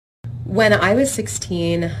When I was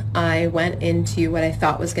 16, I went into what I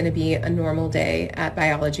thought was going to be a normal day at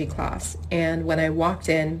biology class. And when I walked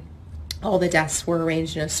in, all the desks were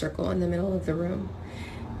arranged in a circle in the middle of the room.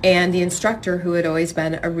 And the instructor, who had always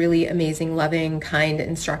been a really amazing, loving, kind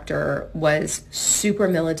instructor, was super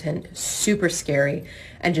militant, super scary,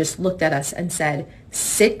 and just looked at us and said,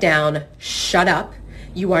 "Sit down, shut up.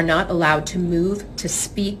 You are not allowed to move, to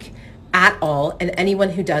speak at all, and anyone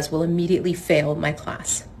who does will immediately fail my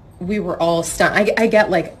class." We were all stunned. I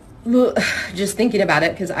get like, ugh, just thinking about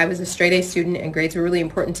it, because I was a straight A student and grades were really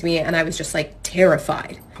important to me, and I was just like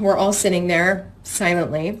terrified. We're all sitting there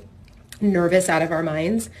silently, nervous out of our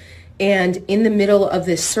minds, and in the middle of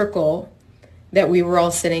this circle that we were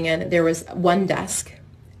all sitting in, there was one desk,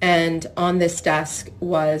 and on this desk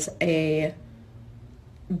was a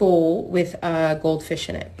bowl with a goldfish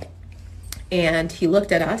in it. And he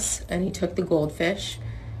looked at us, and he took the goldfish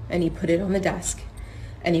and he put it on the desk,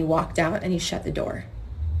 and he walked out and he shut the door.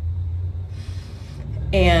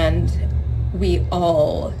 And we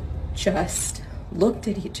all just looked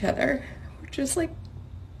at each other. We're just like,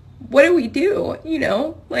 what do we do? You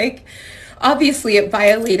know, like, obviously it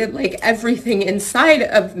violated like everything inside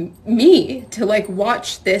of me to like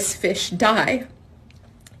watch this fish die.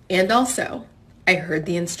 And also, I heard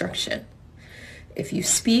the instruction: if you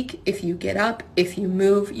speak, if you get up, if you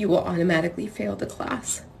move, you will automatically fail the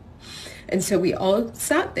class. And so we all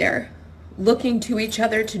sat there looking to each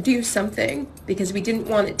other to do something, because we didn't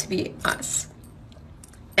want it to be us.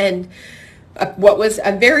 And what was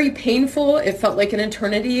a very painful, it felt like an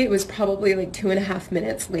eternity, it was probably like 2.5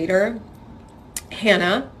 minutes later,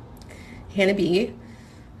 Hannah B,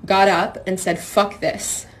 got up and said, "Fuck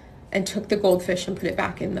this," and took the goldfish and put it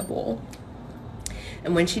back in the bowl.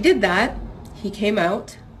 And when she did that, he came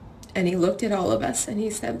out and he looked at all of us and he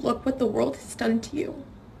said, "Look what the world has done to you.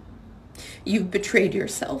 You've betrayed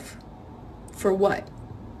yourself. For what?"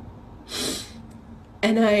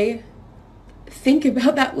 And I think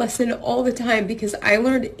about that lesson all the time, because I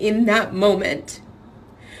learned in that moment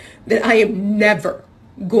that I am never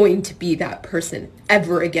going to be that person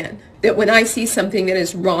ever again. That when I see something that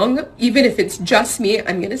is wrong, even if it's just me,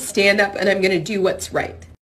 I'm going to stand up and I'm going to do what's right.